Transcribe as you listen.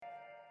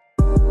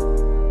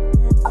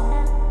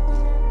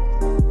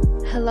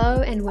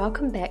Hello and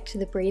welcome back to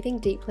the Breathing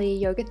Deeply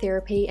Yoga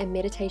Therapy and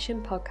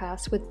Meditation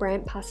podcast with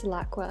Brant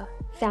Pasalakwa,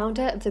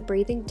 founder of the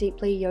Breathing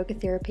Deeply Yoga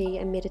Therapy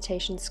and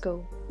Meditation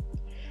School.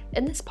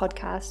 In this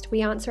podcast,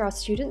 we answer our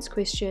students'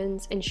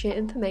 questions and share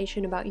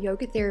information about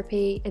yoga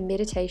therapy and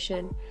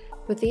meditation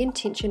with the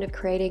intention of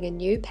creating a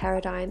new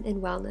paradigm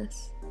in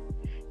wellness.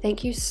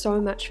 Thank you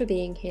so much for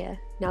being here.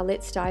 Now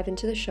let's dive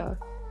into the show.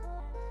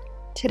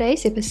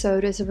 Today's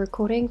episode is a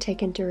recording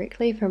taken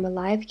directly from a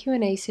live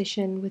Q&A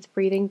session with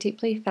Breathing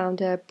Deeply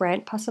founder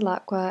Brant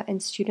Pasalakwa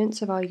and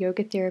students of our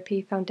Yoga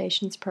Therapy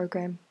Foundations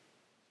program.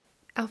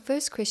 Our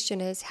first question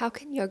is, how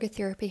can yoga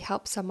therapy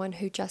help someone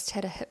who just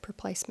had a hip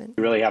replacement?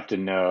 You really have to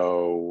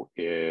know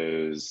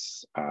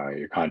is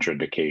your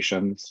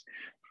contraindications,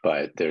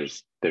 but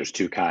there's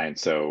two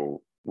kinds.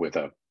 So with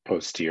a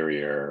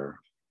posterior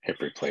hip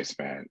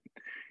replacement,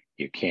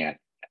 you can't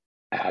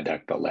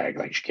adduct the leg,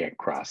 like you can't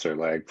cross her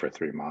leg for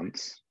 3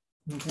 months.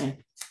 Okay.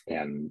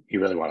 And you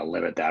really want to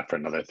limit that for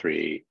another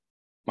 3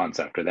 months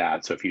after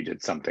that. So if you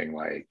did something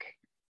like,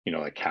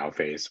 like cow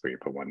face, where you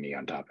put one knee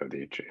on top of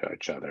each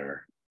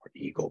other, or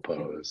eagle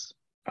pose.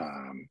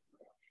 And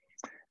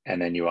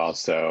then you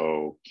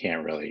also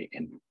can't really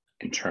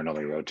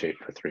internally rotate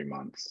for 3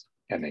 months.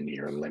 And then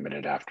you're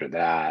limited after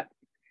that.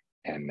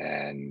 And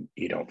then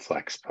you don't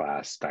flex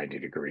past 90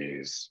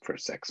 degrees for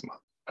 6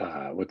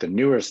 months. With the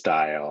newer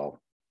style,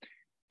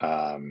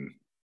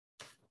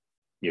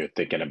 you're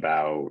thinking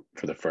about,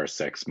 for the first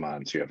 6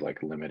 months, you have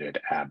like limited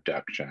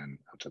abduction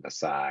to the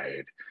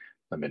side,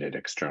 limited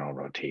external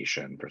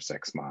rotation for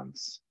 6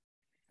 months,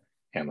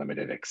 and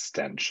limited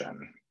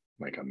extension,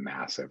 like a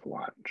massive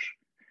lunge.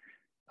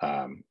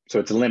 So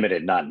it's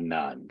limited, not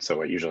none. So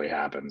what usually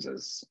happens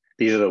is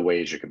these are the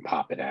ways you can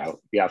pop it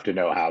out. You have to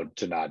know how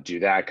to not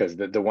do that, because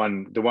the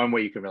one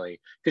way you can really,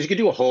 because you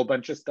can do a whole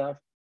bunch of stuff,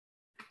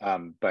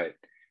 but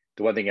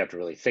the one thing you have to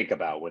really think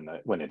about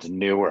when it's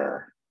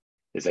newer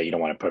is that you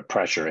don't want to put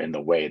pressure in the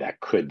way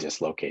that could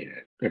dislocate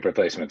it. Hip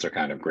replacements are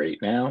kind of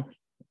great now,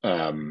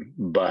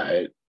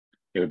 but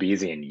it would be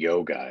easy in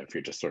yoga if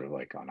you're just sort of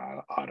like on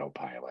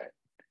autopilot.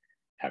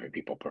 Having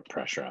people put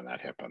pressure on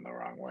that hip in the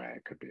wrong way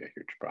could be a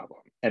huge problem.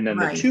 And then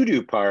Right. the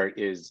to-do part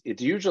is they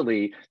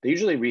usually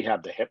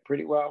rehab the hip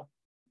pretty well,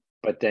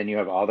 but then you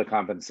have all the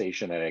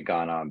compensation that had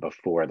gone on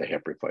before the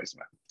hip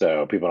replacement.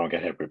 So people don't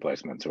get hip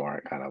replacements who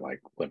aren't kind of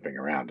like limping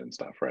around and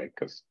stuff, right?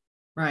 Because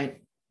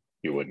Right.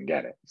 you wouldn't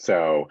get it.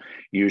 So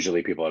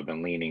usually people have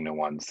been leaning to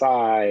one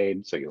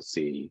side. So you'll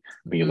see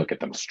when you look at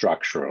them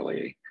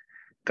structurally,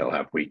 they'll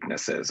have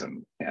weaknesses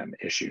and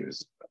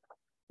issues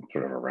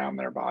sort of around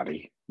their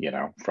body,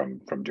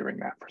 from doing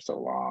that for so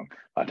long.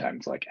 A lot of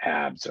times, like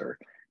abs, or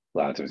a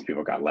lot of times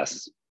people got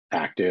less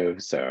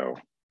active. So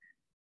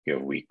you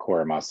have weak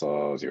core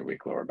muscles, your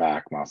weak lower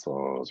back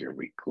muscles, your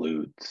weak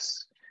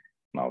glutes,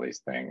 and all these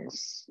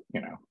things,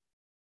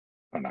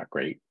 are not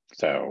great.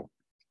 So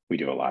we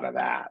do a lot of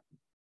that.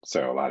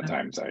 So a lot of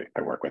times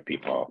I work with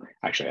people.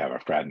 I actually have a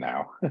friend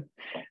now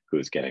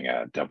who's getting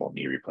a double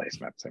knee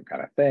replacement, same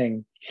kind of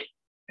thing.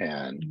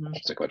 And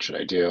she's like, what should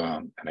I do?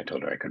 And I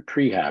told her I could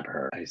prehab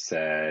her. I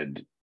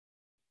said,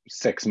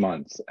 6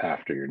 months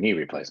after your knee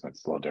replacement.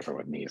 It's a little different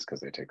with knees because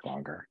they take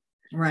longer.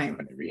 Right. I'm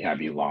going to rehab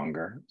you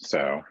longer.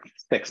 So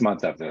 6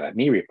 months after that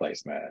knee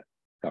replacement,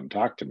 come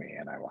talk to me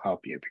and I will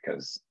help you,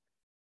 because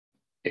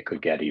it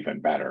could get even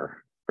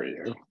better for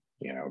you.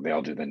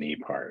 They'll do the knee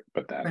part,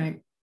 but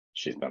then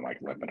she's been like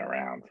limping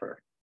around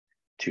for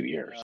 2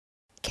 years.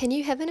 Can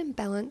you have an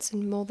imbalance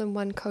in more than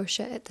one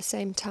kosha at the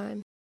same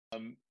time?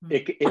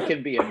 It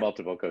can be in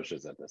multiple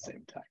koshas at the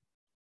same time.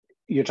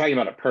 You're talking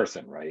about a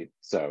person, right?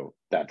 So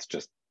that's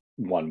just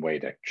one way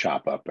to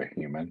chop up a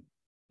human.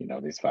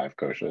 These 5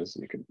 koshas,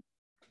 you can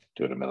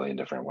do it a million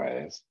different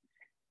ways.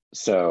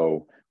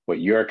 So what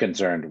you're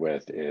concerned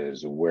with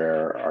is,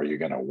 where are you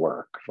going to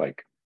work?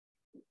 Like,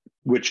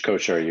 which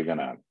kosha are you going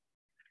to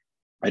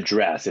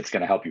address? It's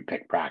going to help you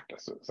pick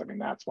practices. I mean,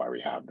 that's why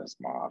we have this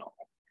model.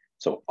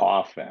 So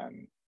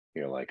often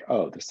you're like,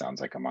 oh, this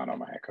sounds like a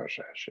monomaya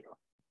kosha issue.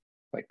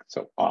 Like,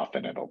 so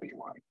often it'll be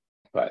one,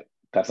 but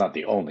that's not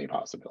the only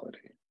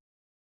possibility.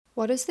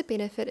 What is the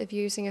benefit of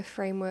using a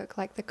framework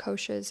like the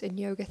koshas in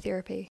yoga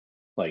therapy?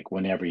 Like,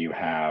 whenever you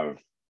have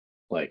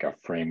like a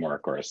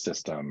framework or a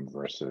system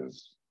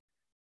versus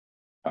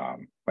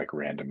like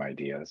random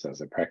ideas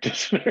as a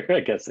practitioner,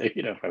 I guess,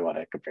 if I want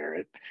to compare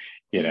it,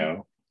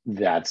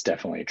 that's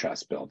definitely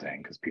trust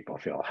building, because people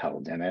feel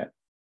held in it.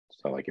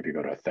 So like if you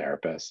go to a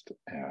therapist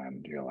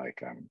and you're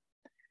like, I'm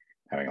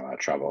having a lot of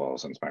trouble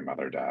since my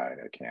mother died,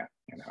 I can't,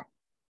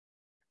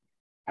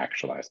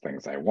 actualize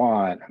things I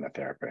want, and the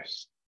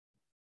therapist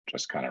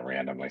just kind of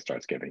randomly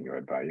starts giving you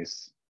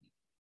advice.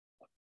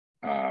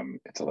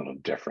 It's a little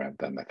different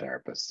than the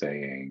therapist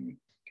saying,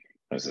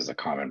 this is a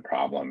common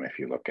problem. If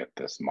you look at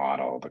this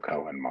model, the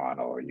Cohen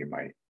model, you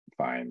might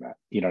find that,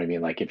 you know what I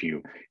mean? Like if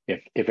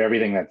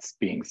everything that's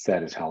being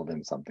said is held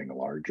in something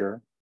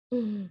larger,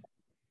 there's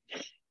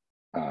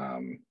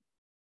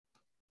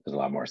a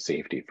lot more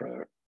safety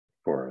for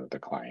the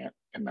client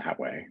in that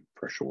way,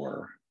 for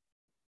sure.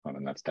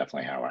 And that's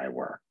definitely how I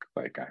work.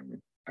 Like,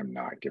 I'm I'm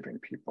not giving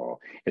people,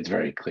 it's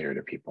very clear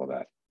to people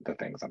that the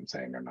things I'm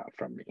saying are not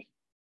from me.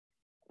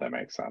 That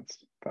makes sense,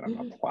 that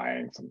I'm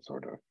applying some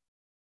sort of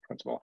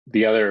principle.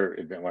 The other,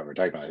 what we're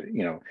talking about,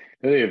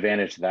 the other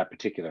advantage to that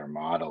particular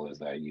model is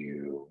that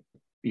you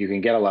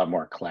can get a lot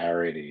more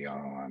clarity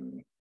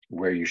on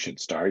where you should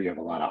start. You have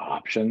a lot of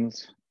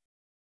options.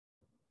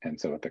 And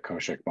so with the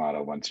koshic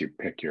model, once you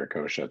pick your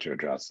kosha to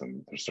address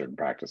them, there's certain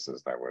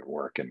practices that would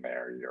work in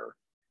there.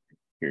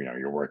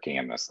 You're working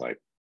in this like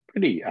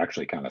pretty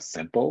actually kind of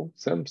simple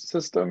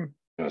system.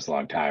 It was a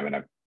long time, and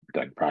I've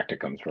done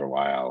practicums for a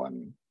while,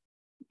 and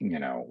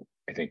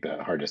I think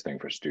the hardest thing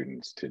for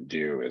students to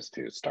do is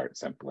to start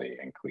simply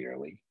and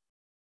clearly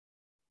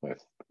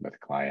with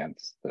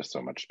clients. There's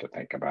so much to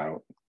think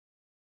about.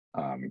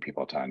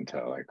 People tend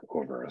to like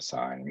over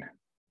assign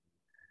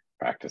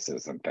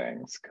practices and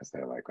things because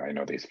they're like, I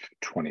know these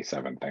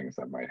 27 things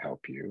that might help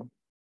you.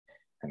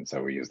 And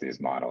so we use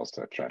these models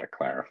to try to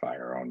clarify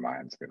our own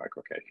minds, be like,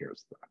 okay,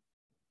 here's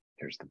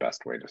the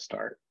best way to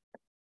start.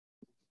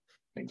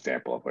 An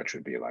example of which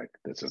would be like,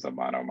 this is a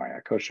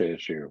monomaya kosha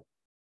issue,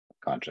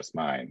 conscious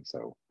mind.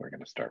 So we're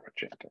going to start with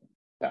chanting.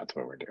 That's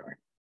what we're doing.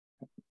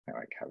 I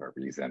like have a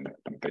reason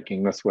I'm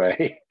thinking this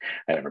way.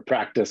 I have a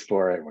practice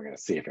for it. We're going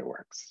to see if it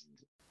works.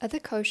 Are the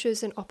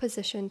koshas in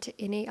opposition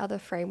to any other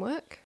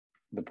framework?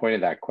 The point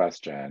of that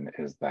question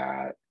is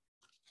that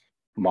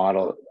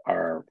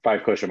our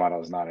 5 kosha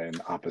model is not in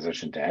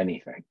opposition to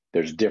anything.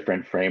 There's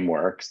different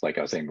frameworks, like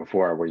I was saying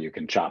before, where you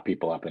can chop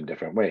people up in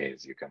different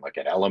ways. You can look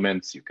at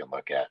elements, you can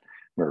look at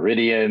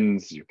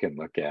meridians, you can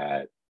look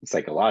at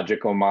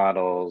psychological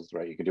models,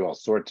 right? You can do all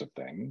sorts of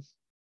things,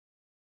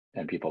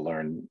 and people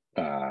learn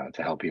to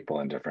help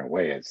people in different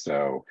ways.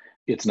 So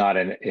it's not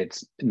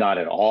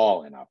at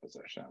all in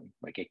opposition.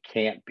 Like it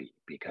can't be,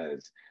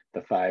 because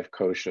the 5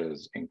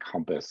 koshas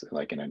encompass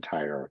like an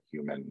entire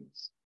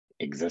human's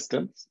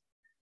existence.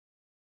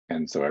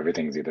 And so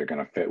everything's either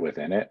going to fit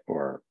within it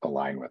or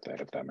align with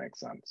it, if that makes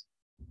sense.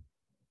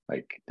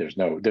 Like there's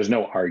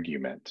no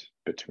argument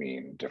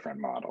between different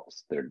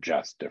models. They're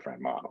just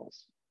different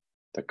models.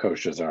 The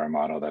koshas are a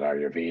model that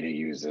Ayurveda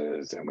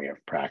uses, and we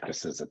have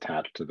practices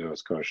attached to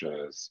those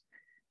koshas.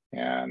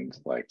 And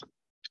like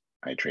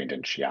I trained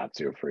in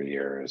shiatsu for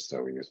years,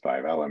 so we use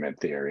 5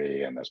 element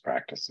theory, and there's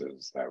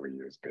practices that we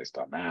use based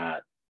on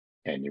that.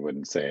 And you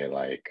wouldn't say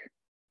like,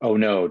 oh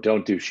no,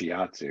 don't do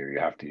shiatsu, you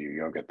have to do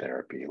yoga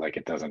therapy. Like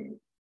it doesn't,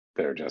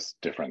 they're just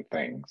different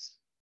things,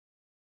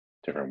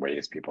 different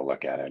ways people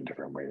look at it, and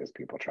different ways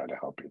people try to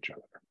help each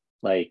other.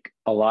 Like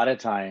a lot of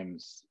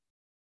times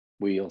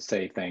we'll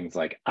say things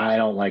like, I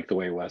don't like the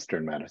way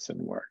Western medicine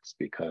works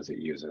because it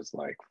uses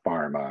like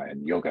pharma,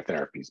 and yoga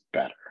therapy is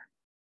better.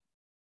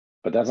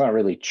 But that's not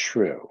really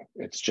true.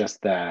 It's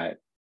just that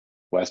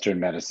Western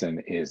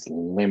medicine is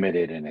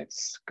limited in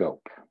its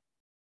scope.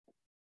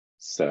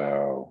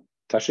 So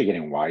it's actually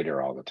getting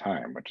wider all the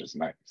time, which is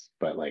nice.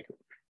 But like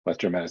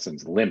Western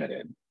medicine's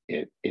limited.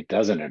 It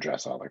doesn't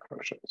address all the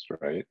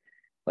koshas, right?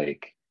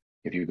 Like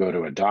if you go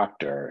to a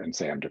doctor and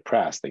say, I'm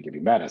depressed, they give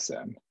you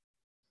medicine.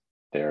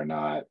 They're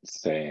not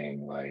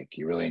saying like,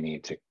 you really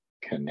need to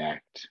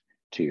connect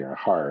to your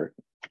heart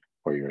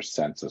or your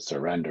sense of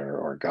surrender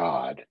or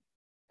God,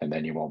 and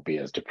then you won't be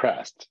as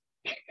depressed,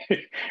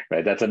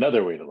 right? That's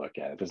another way to look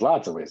at it. There's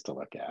lots of ways to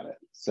look at it.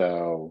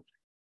 So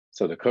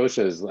the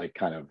koshas like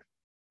kind of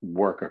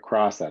work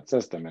across that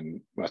system,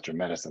 and Western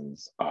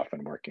medicine's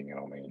often working in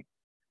only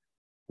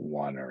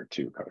 1 or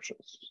 2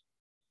 koshas,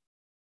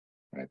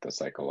 right? The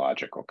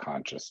psychological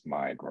conscious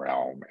mind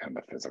realm and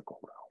the physical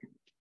realm.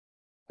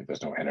 Like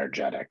there's no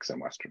energetics in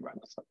Western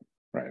medicine,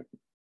 right?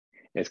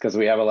 It's because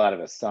we have a lot of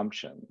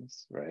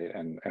assumptions, right?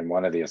 And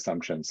one of the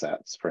assumption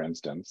sets, for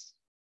instance,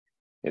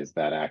 is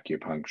that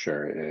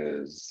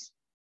acupuncture is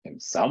in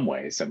some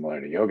way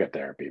similar to yoga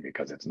therapy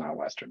because it's not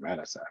Western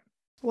medicine.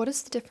 What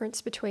is the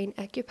difference between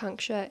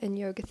acupuncture and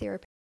yoga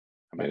therapy?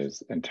 It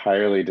is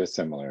entirely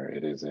dissimilar.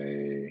 It is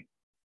a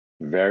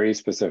very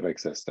specific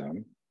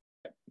system,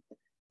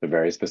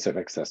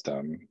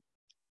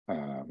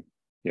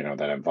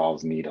 that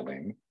involves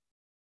needling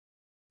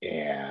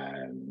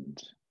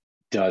and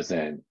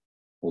doesn't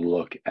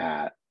look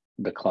at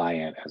the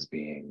client as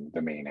being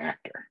the main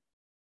actor.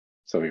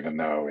 So even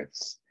though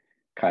it's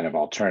kind of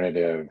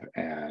alternative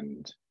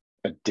and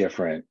a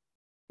different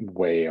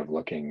way of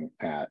looking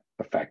at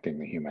affecting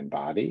the human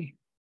body,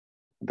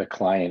 the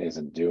client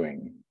isn't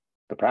doing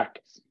the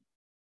practice.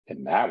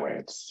 In that way,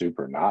 it's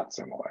super not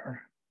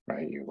similar,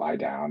 right? You lie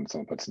down,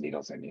 someone puts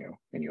needles in you,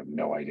 and you have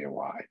no idea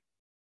why.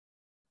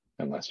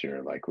 Unless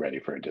you're like ready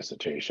for a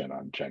dissertation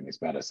on Chinese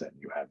medicine,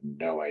 you have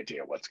no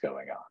idea what's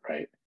going on,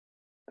 right?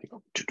 They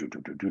go do do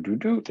do do do do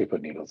do. They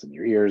put needles in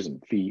your ears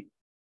and feet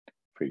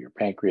for your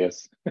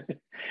pancreas,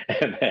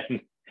 and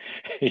then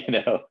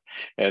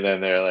and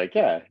then they're like,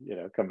 yeah,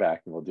 come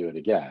back and we'll do it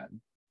again.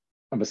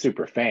 I'm a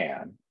super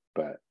fan,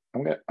 but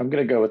I'm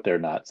gonna go with they're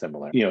not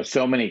similar.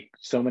 So many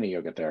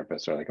yoga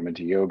therapists are like, I'm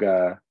into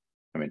yoga,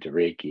 I'm into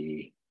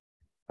Reiki,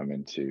 I'm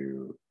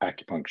into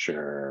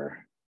acupuncture.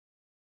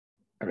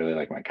 I really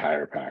like my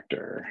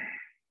chiropractor.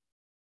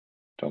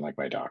 Don't like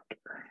my doctor.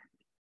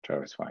 which I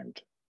always find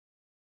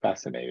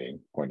fascinating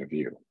point of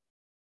view.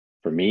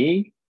 For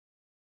me,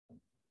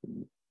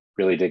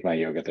 really dig my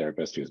yoga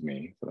therapist, who's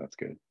me, so that's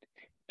good.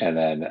 And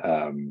then,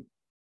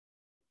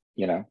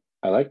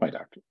 I like my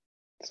doctor,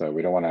 so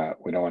we don't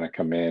want to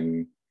come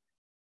in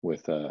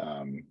with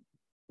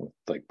with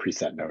like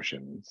preset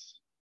notions.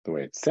 The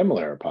way it's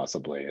similar,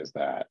 possibly, is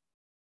that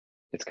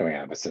it's coming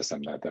out of a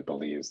system that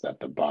believes that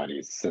the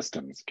body's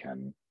systems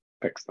can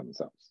fix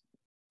themselves.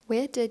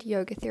 Where did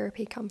yoga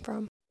therapy come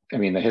from? I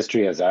mean, the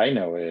history as I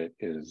know it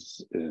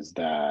is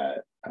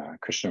that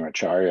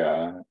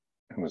Krishnamacharya,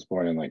 who was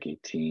born in like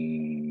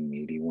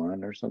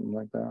 1881 or something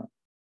like that,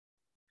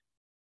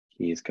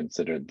 he's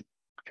considered,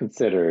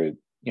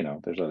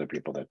 there's other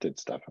people that did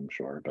stuff, I'm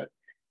sure, but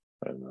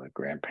the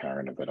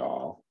grandparent of it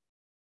all.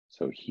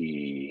 So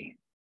he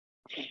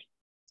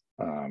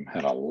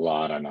had a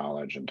lot of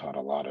knowledge and taught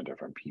a lot of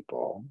different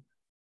people.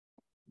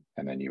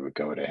 And then you would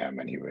go to him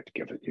and he would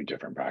give you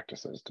different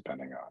practices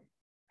depending on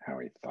how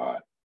he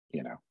thought,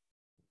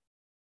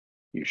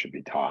 you should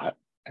be taught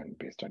and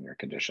based on your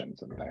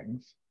conditions and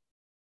things.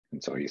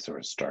 And so he sort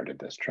of started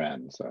this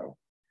trend. So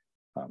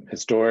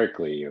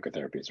historically, yoga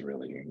therapy is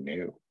really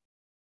new,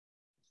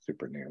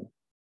 super new.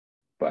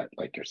 But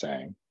like you're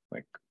saying,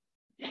 like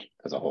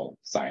there's a whole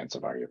science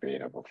of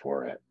Ayurveda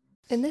before it.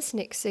 In this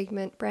next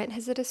segment, Brant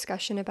has a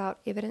discussion about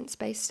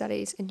evidence-based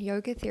studies in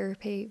yoga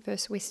therapy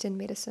versus Western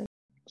medicine.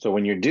 So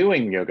when you're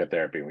doing yoga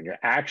therapy, when you're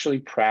actually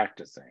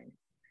practicing,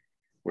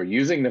 we're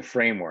using the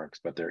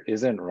frameworks, but there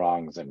isn't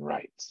wrongs and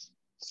rights.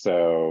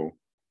 So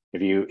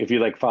if you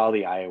like follow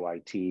the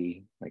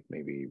IOIT, like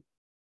maybe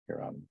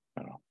you're on,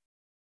 I don't know,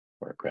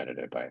 we're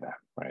accredited by them,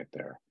 right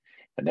there.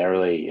 And they're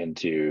really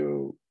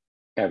into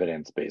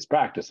evidence-based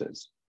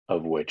practices,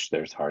 of which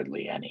there's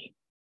hardly any.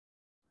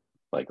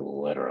 Like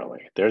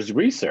literally. There's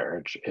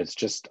research, it's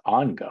just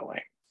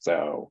ongoing.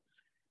 So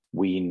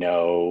we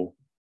know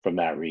from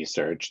that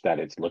research that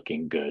it's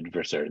looking good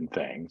for certain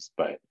things,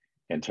 but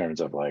in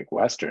terms of like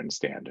Western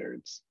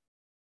standards,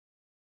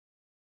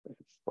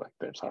 it's like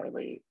there's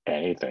hardly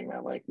anything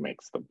that like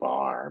makes the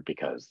bar,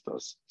 because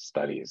those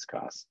studies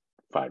cost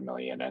 5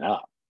 million and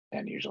up,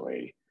 and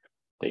usually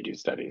they do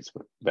studies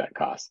that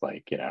cost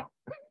like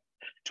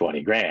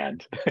 20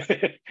 grand.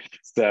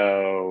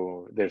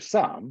 So there's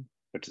some,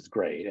 which is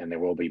great, and there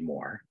will be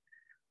more,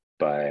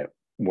 but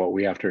what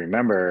we have to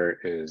remember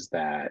is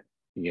that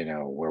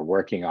we're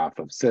working off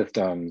of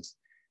systems,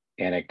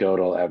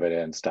 anecdotal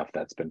evidence, stuff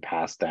that's been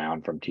passed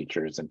down from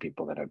teachers and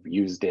people that have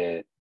used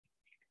it.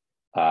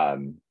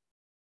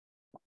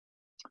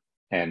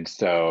 And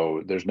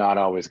so there's not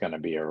always going to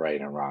be a right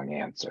and wrong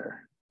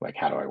answer. Like,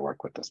 how do I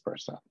work with this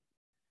person?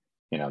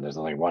 There's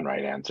only one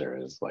right answer,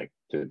 is like,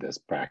 did this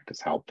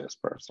practice help this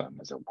person?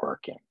 Is it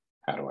working?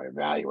 How do I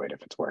evaluate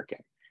if it's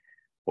working?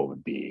 What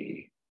would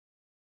be,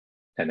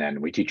 and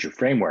then we teach you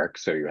framework.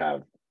 So you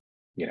have,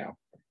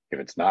 if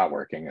it's not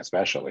working,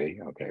 especially,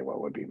 okay, what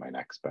would be my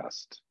next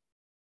best,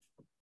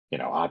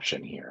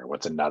 option here?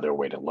 What's another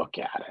way to look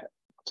at it?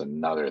 What's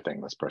another thing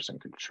this person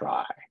could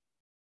try?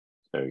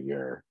 So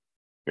you're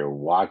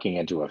walking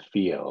into a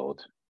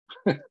field,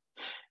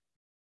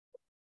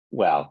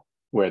 well,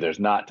 where there's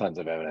not tons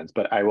of evidence,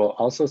 but I will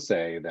also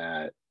say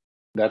that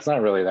that's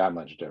not really that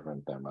much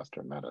different than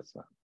Western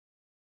medicine.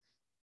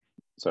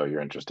 So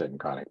you're interested in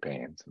chronic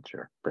pain, since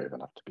you're brave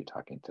enough to be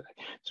talking today.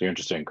 So you're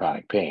interested in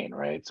chronic pain,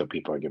 right? So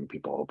people are giving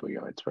people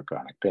opioids for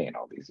chronic pain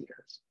all these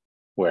years.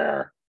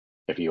 Where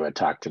if you had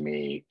talked to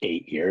me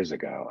 8 years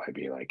ago, I'd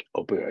be like,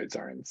 opioids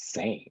are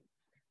insane.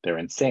 They're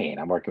insane.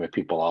 I'm working with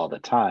people all the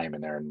time,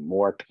 and they're in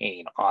more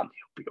pain on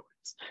the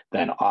opioids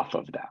than off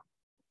of them.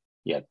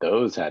 Yet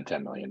those had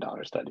 $10 million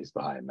studies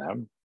behind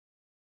them.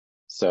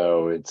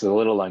 So it's a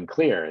little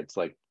unclear. It's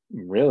like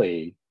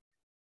really,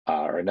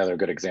 or another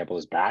good example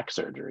is back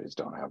surgeries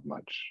don't have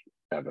much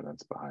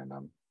evidence behind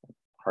them,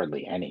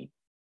 hardly any.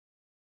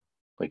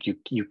 Like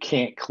you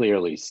can't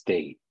clearly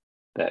state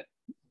that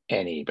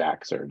any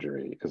back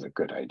surgery is a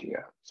good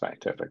idea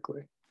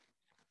scientifically.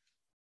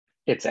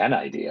 It's an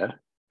idea.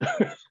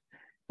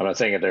 I'm not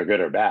saying that they're good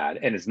or bad,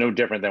 and it's no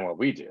different than what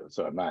we do.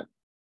 So I'm not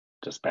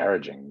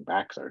disparaging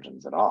back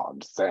surgeons at all. I'm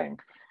just saying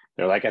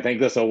they're like, I think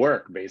this will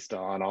work based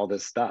on all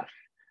this stuff.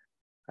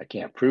 I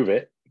can't prove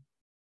it,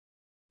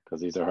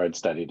 because these are hard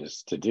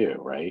studies to do,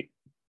 right?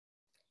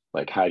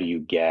 Like, how do you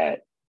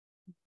get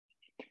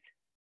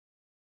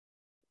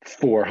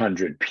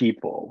 400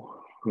 people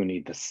who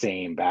need the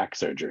same back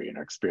surgery and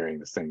are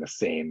experiencing the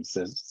same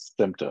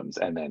symptoms,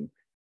 and then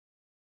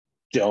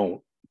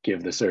don't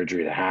give the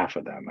surgery to half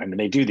of them? I mean,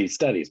 they do these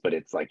studies, but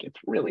it's like, it's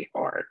really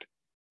hard.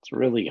 It's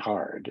really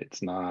hard.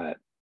 It's not.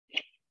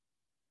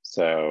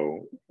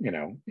 So,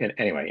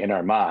 anyway, in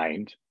our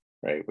mind,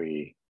 right,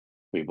 we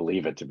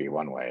believe it to be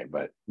one way,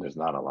 but there's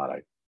not a lot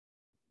of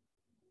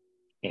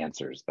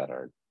answers that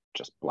are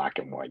just black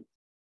and white.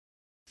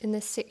 In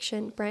this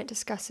section, Brant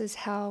discusses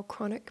how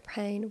chronic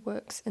pain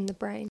works in the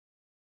brain.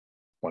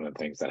 One of the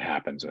things that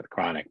happens with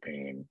chronic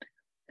pain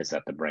is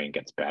that the brain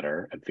gets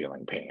better at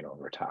feeling pain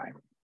over time.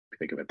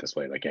 Think of it this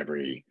way, like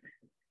every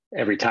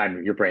every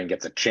time your brain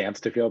gets a chance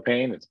to feel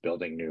pain, it's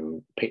building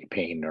new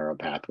pain neural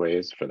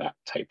pathways for that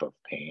type of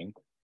pain.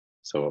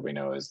 So what we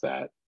know is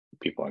that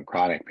people in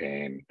chronic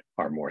pain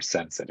are more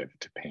sensitive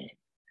to pain.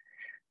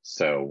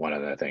 So one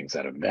of the things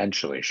that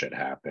eventually should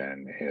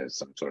happen is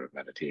some sort of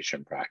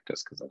meditation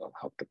practice, because it'll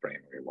help the brain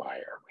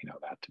rewire. We know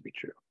that to be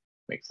true.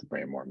 Makes the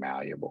brain more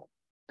malleable.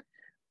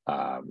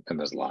 And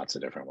there's lots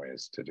of different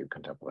ways to do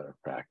contemplative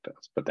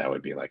practice, but that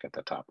would be like at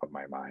the top of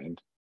my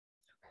mind,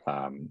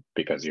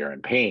 because you're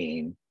in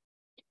pain.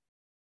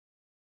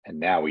 And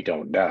now we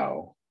don't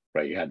know,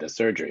 right? You had this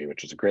surgery,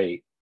 which is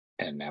great.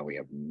 And now we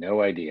have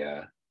no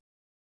idea.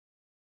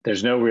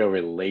 There's no real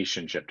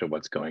relationship to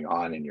what's going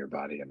on in your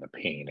body and the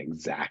pain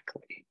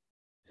exactly,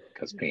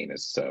 because pain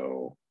is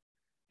so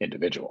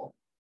individual.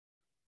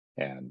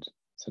 And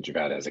since you've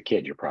had it as a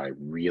kid, you're probably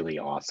really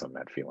awesome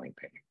at feeling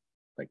pain.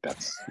 Like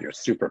that's your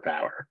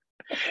superpower,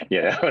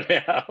 you know,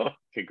 now,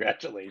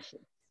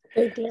 congratulations.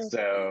 Thank you.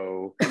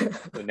 So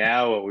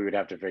now what we would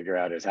have to figure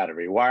out is how to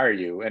rewire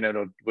you,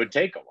 and would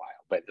take a while,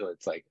 but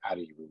it's like, how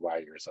do you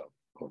rewire yourself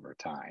over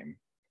time?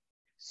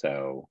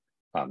 So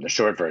the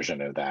short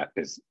version of that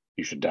is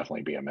you should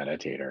definitely be a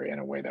meditator in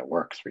a way that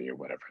works for you,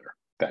 whatever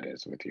that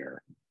is with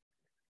your,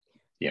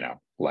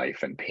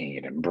 life and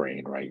pain and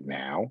brain right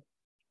now.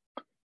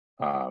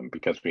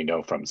 Because we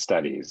know from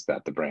studies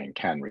that the brain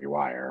can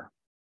rewire.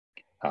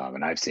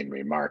 And I've seen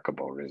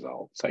remarkable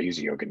results. I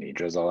use yoga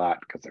nidras a lot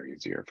because they're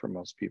easier for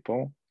most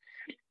people.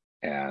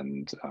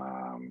 And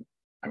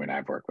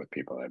I've worked with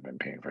people that have been in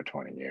pain for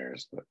 20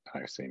 years, but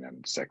I've seen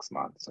in 6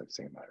 months, I've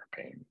seen their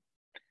pain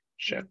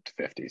shift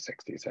 50,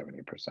 60,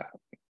 70%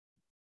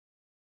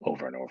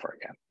 over and over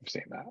again. I've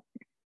seen that.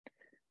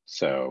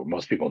 So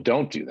most people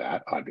don't do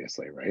that,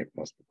 obviously, right?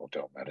 Most people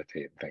don't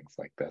meditate and things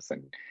like this.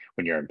 And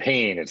when you're in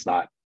pain, it's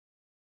not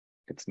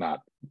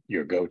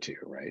your go-to,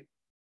 right?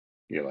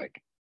 You're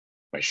like,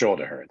 my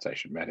shoulder hurts, I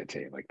should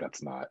meditate. Like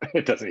that's not,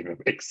 it doesn't even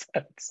make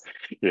sense,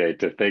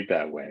 to think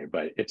that way.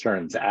 But it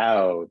turns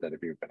out that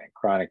if you've been in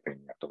chronic pain,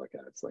 you have to look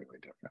at it slightly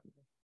differently.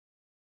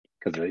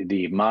 Because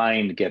the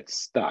mind gets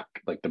stuck,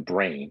 like the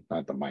brain,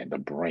 not the mind, the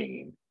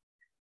brain,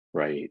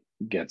 right,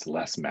 gets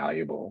less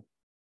malleable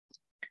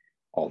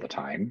all the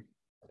time,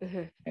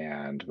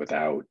 and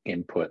without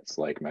inputs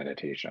like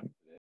meditation.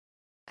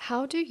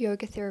 How do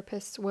yoga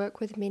therapists work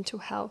with mental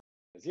health?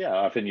 Yeah,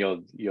 often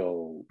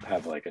you'll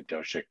have like a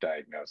doshic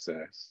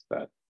diagnosis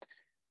that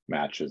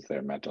matches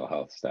their mental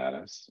health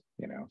status,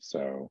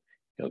 so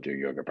you'll do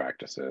yoga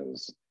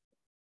practices.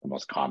 The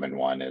most common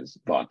one is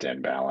vata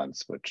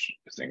imbalance, which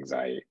is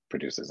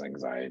produces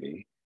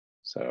anxiety.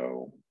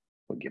 So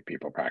we'll give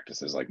people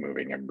practices like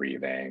moving and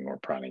breathing or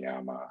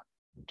pranayama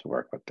to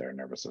work with their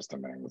nervous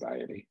system and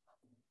anxiety,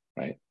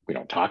 right? We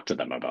don't talk to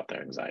them about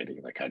their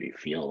anxiety. Like, how do you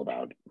feel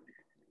about,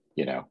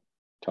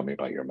 tell me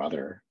about your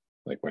mother.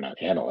 Like, we're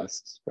not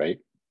analysts, right?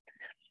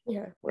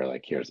 Yeah. We're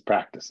like, here's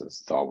practices.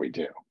 It's all we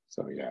do.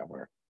 So yeah,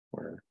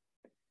 we're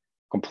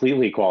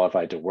completely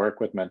qualified to work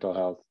with mental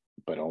health,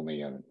 but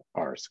only in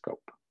our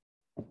scope.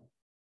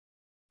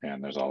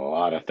 And there's a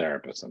lot of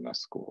therapists in this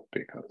school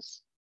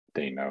because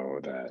they know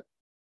that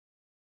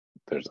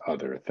there's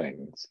other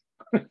things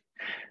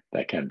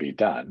that can be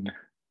done,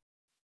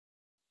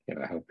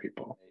 to help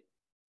people.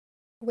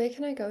 Where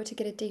can I go to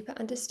get a deeper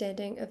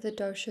understanding of the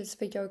doshas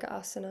for yoga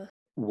asana?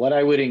 What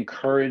I would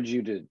encourage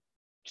you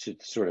to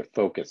sort of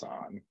focus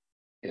on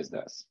is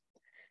this.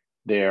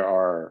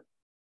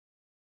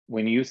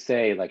 When you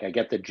say, like, I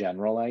get the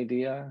general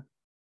idea,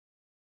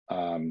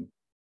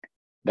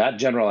 that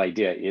general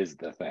idea is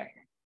the thing.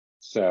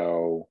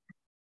 So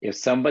if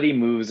somebody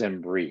moves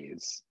and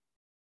breathes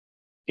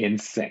in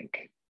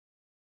sync,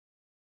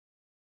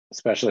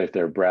 especially if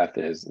their breath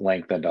is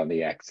lengthened on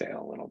the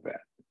exhale a little bit,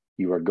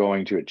 you are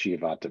going to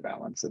achieve vata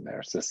balance in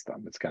their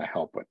system. It's going to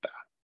help with that.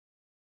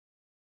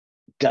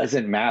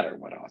 Doesn't matter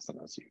what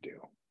asanas you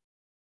do.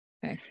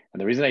 Okay. And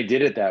the reason I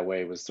did it that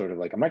way was sort of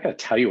like, I'm not going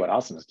to tell you what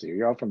asanas to do.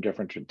 You're all from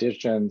different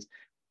traditions.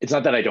 It's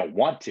not that I don't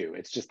want to.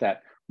 It's just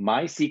that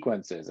my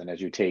sequences, and as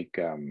you take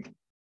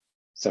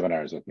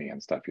seminars with me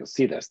and stuff, you'll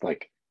see this,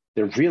 like,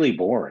 they're really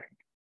boring.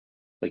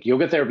 Like,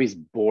 yoga therapy is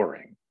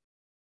boring,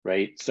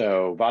 right?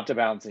 So vata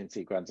balancing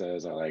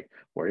sequences are like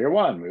warrior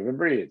 1, move and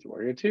breathe,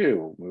 warrior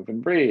 2, move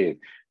and breathe,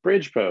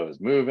 bridge pose,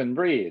 move and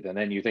breathe. And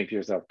then you think to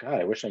yourself, God,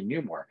 I wish I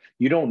knew more.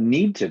 You don't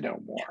need to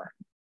know more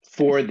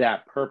for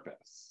that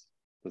purpose.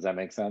 Does that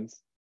make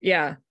sense?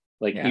 Yeah.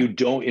 Like, yeah. you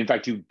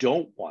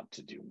don't want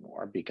to do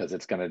more because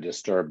it's going to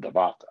disturb the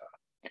vata.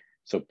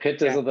 So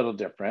pitta is a little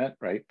different,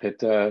 right?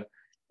 Pitta,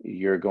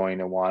 you're going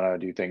to want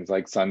to do things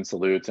like sun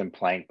salutes and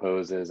plank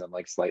poses and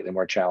like slightly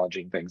more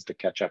challenging things to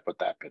catch up with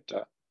that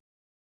pitta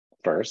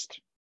first,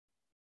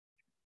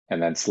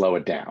 and then slow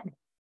it down.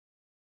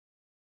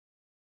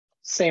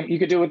 You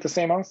could do it with the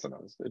same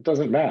asanas. It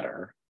doesn't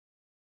matter.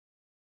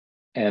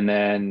 And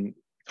then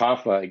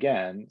kapha,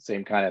 again,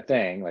 same kind of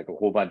thing, like a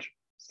whole bunch,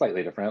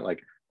 slightly different, like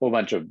a whole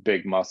bunch of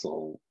big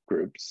muscle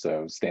groups.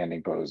 So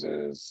standing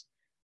poses,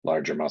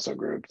 larger muscle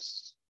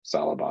groups,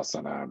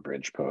 salabhasana,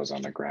 bridge pose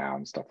on the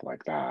ground, stuff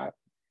like that,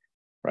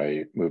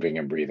 right? Moving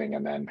and breathing,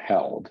 and then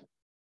held.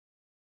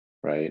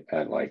 right?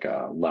 At like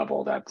a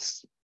level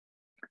that's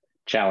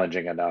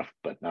challenging enough,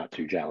 but not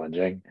too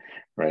challenging,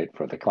 right?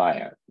 For the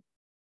client.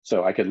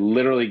 So I could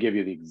literally give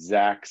you the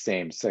exact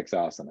same 6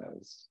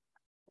 asanas.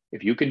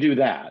 If you can do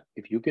that,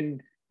 if you can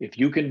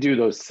do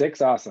those 6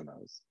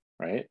 asanas,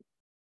 right?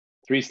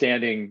 3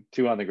 standing,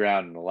 2 on the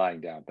ground, and a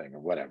lying down thing, or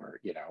whatever,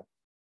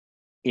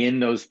 in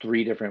those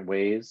 3 different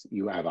ways,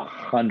 you have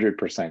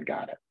 100%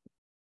 got it.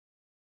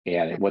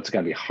 And what's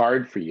going to be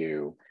hard for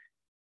you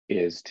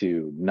is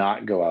to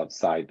not go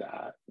outside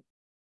that.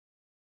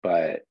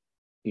 But,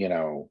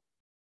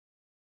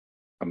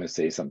 I'm going to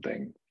say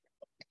something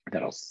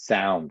that'll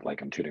sound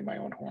like I'm tooting my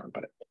own horn,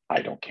 but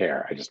I don't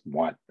care. I just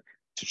want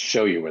to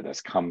show you where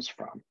this comes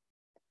from.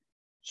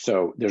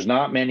 So there's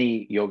not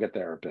many yoga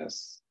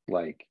therapists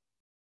like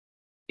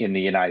in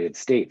the United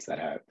States that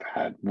have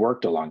had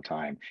worked a long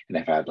time and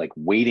have had like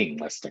waiting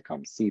lists to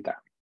come see them.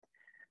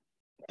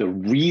 The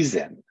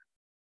reason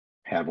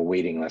I have a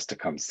waiting list to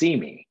come see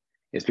me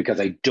is because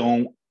I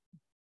don't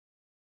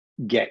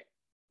get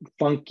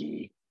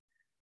funky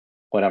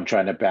when I'm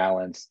trying to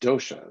balance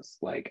doshas.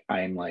 Like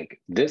I'm like,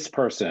 this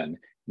person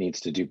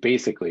needs to do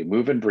basically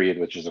move and breathe,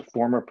 which is a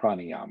form of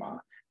pranayama,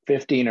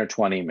 15 or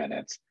 20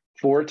 minutes,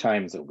 4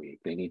 times a week.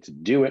 They need to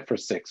do it for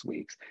 6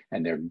 weeks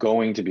and they're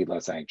going to be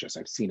less anxious.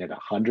 I've seen it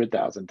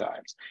 100,000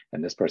 times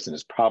and this person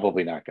is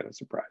probably not going to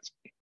surprise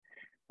me,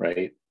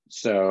 right?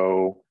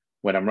 So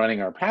when I'm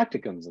running our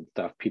practicums and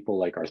stuff, people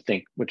like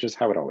which is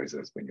how it always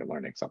is when you're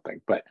learning something,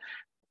 but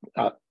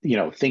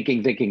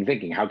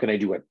thinking, how can I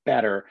do it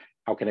better?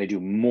 How can I do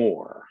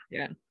more?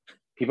 Yeah.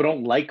 People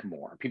don't like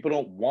more. People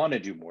don't want to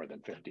do more than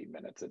 15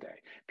 minutes a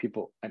day.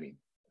 I'm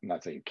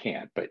not saying you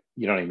can't, but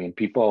you know what I mean?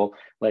 People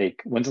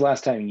like, when's the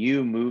last time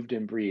you moved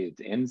and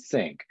breathed in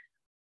sync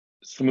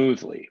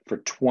smoothly for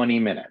 20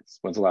 minutes?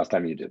 When's the last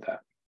time you did that?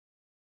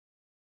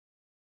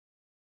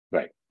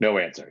 Right. No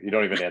answer. You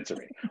don't even answer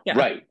me. Yeah.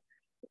 Right.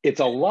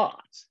 It's a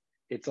lot.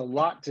 It's a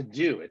lot to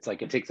do. It's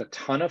like, it takes a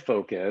ton of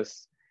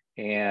focus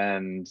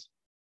and,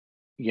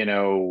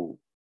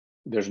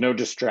 there's no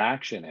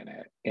distraction in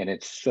it, and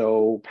it's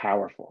so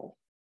powerful.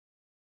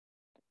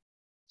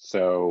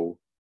 So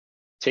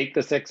take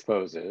the 6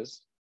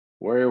 poses: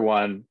 warrior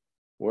 1,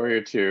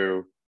 warrior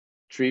 2,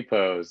 tree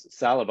pose,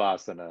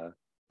 salabhasana,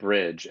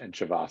 bridge, and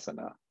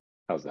shavasana.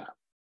 How's that?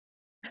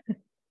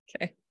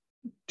 Okay.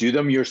 Do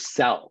them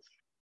yourself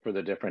for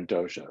the different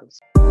doshas.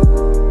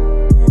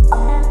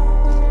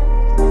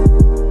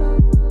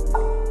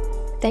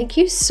 Thank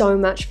you so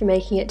much for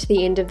making it to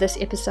the end of this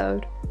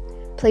episode.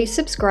 Please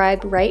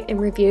subscribe, rate, and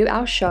review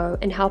our show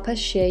and help us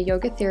share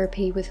yoga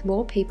therapy with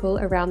more people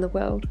around the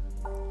world.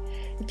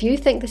 If you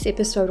think this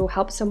episode will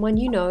help someone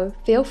you know,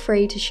 feel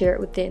free to share it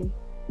with them.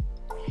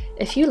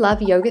 If you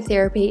love yoga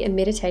therapy and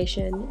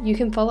meditation, you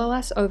can follow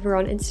us over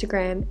on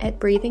Instagram at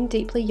Breathing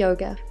Deeply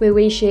Yoga, where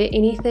we share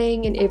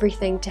anything and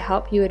everything to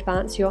help you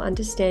advance your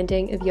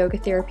understanding of yoga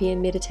therapy and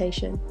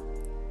meditation.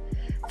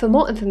 For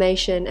more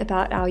information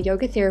about our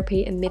yoga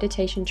therapy and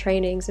meditation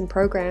trainings and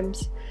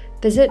programs,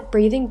 visit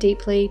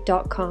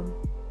breathingdeeply.com.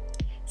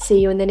 See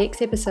you in the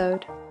next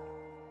episode.